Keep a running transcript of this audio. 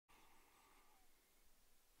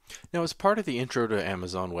Now, as part of the Intro to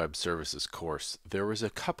Amazon Web Services course, there was a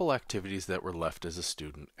couple activities that were left as a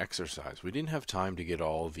student exercise. We didn't have time to get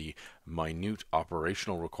all the minute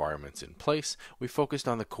operational requirements in place. We focused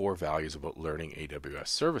on the core values about learning AWS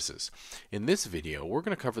services. In this video, we're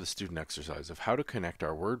going to cover the student exercise of how to connect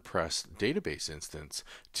our WordPress database instance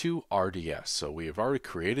to RDS. So we have already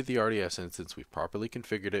created the RDS instance, we've properly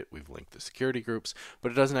configured it, we've linked the security groups,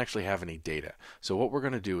 but it doesn't actually have any data. So what we're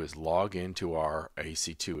going to do is log into our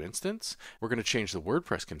AC2 instance. We're going to change the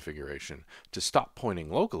WordPress configuration to stop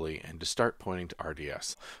pointing locally and to start pointing to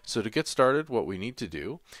RDS. So to get started, what we need to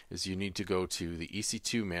do is you need to go to the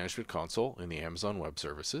EC2 Management Console in the Amazon Web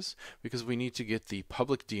Services, because we need to get the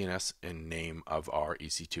public DNS and name of our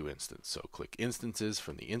EC2 instance. So click Instances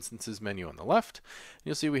from the Instances menu on the left, and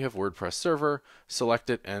you'll see we have WordPress Server.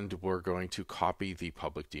 Select it, and we're going to copy the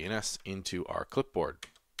public DNS into our clipboard.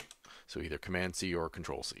 So either Command-C or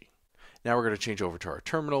Control-C. Now we're going to change over to our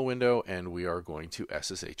terminal window, and we are going to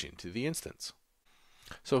SSH into the instance.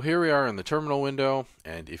 So here we are in the terminal window,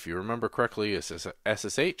 and if you remember correctly, it's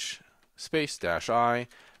SSH space -I,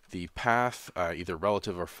 the path either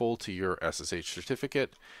relative or full to your SSH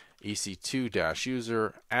certificate,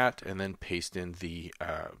 EC2-user @ and then paste in the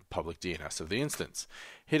public DNS of the instance.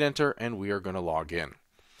 Hit enter, and we are going to log in.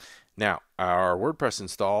 Now, our WordPress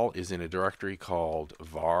install is in a directory called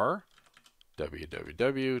var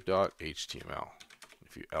www.html.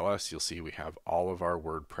 If you ls, you'll see we have all of our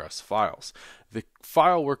WordPress files. The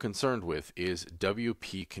file we're concerned with is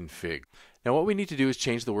wp-config. Now what we need to do is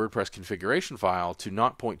change the WordPress configuration file to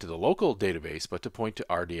not point to the local database, but to point to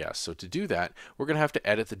RDS. So to do that, we're going to have to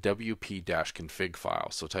edit the wp-config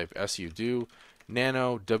file. So type sudo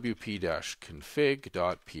nano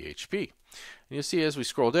wp-config.php. And you'll see as we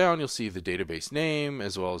scroll down, you'll see the database name,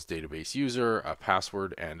 as well as database user, a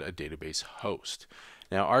password, and a database host.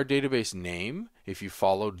 Now our database name, if you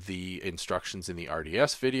followed the instructions in the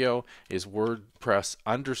RDS video, is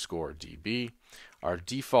WordPress_DB. Our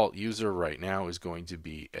default user right now is going to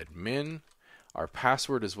be admin. Our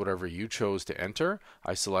password is whatever you chose to enter.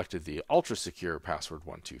 I selected the ultra secure password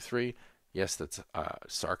 123. Yes, that's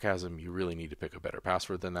sarcasm. You really need to pick a better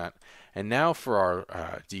password than that. And now for our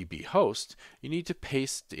DB host, you need to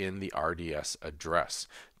paste in the RDS address.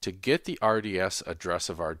 To get the RDS address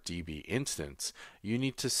of our DB instance, you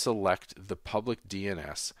need to select the public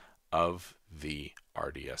DNS of the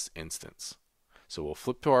RDS instance. So we'll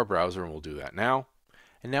flip to our browser, and we'll do that now.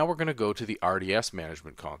 And now we're going to go to the RDS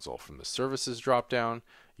Management Console. From the Services dropdown,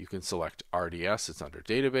 you can select RDS. It's under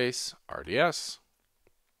Database, RDS.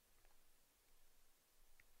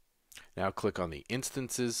 Now click on the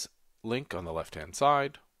Instances link on the left-hand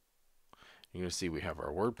side. You're going to see we have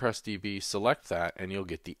our WordPress DB. Select that, and you'll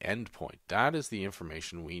get the endpoint. That is the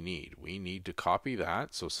information we need. We need to copy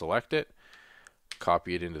that, so select it,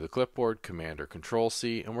 copy it into the clipboard, Command or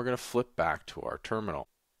Control-C, and we're going to flip back to our terminal.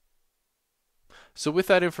 So with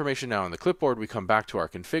that information now on the clipboard, we come back to our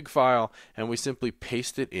config file, and we simply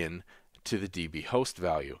paste it in to the DB host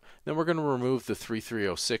value. Then we're going to remove the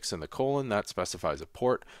 3306 and the colon. That specifies a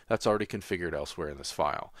port that's already configured elsewhere in this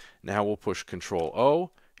file. Now we'll push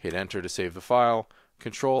Control-O, hit enter to save the file,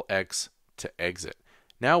 Control-X to exit.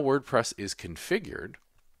 Now WordPress is configured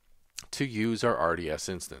to use our RDS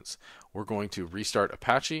instance. We're going to restart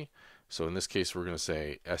Apache. So in this case, we're going to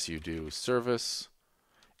say sudo service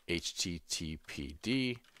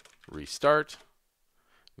httpd restart.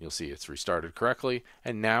 You'll see it's restarted correctly,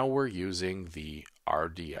 and now we're using the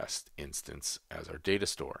RDS instance as our data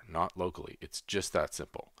store, not locally. It's just that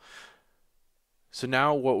simple. So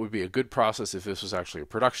now what would be a good process if this was actually a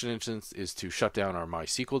production instance is to shut down our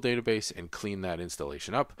MySQL database and clean that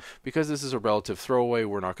installation up. Because this is a relative throwaway,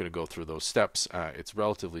 we're not going to go through those steps. It's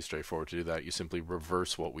relatively straightforward to do that. You simply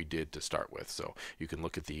reverse what we did to start with. So you can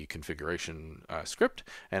look at the configuration script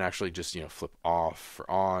and actually just flip off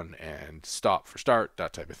for on and stop for start,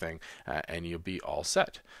 that type of thing, and you'll be all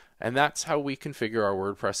set. And that's how we configure our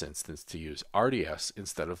WordPress instance to use RDS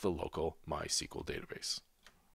instead of the local MySQL database.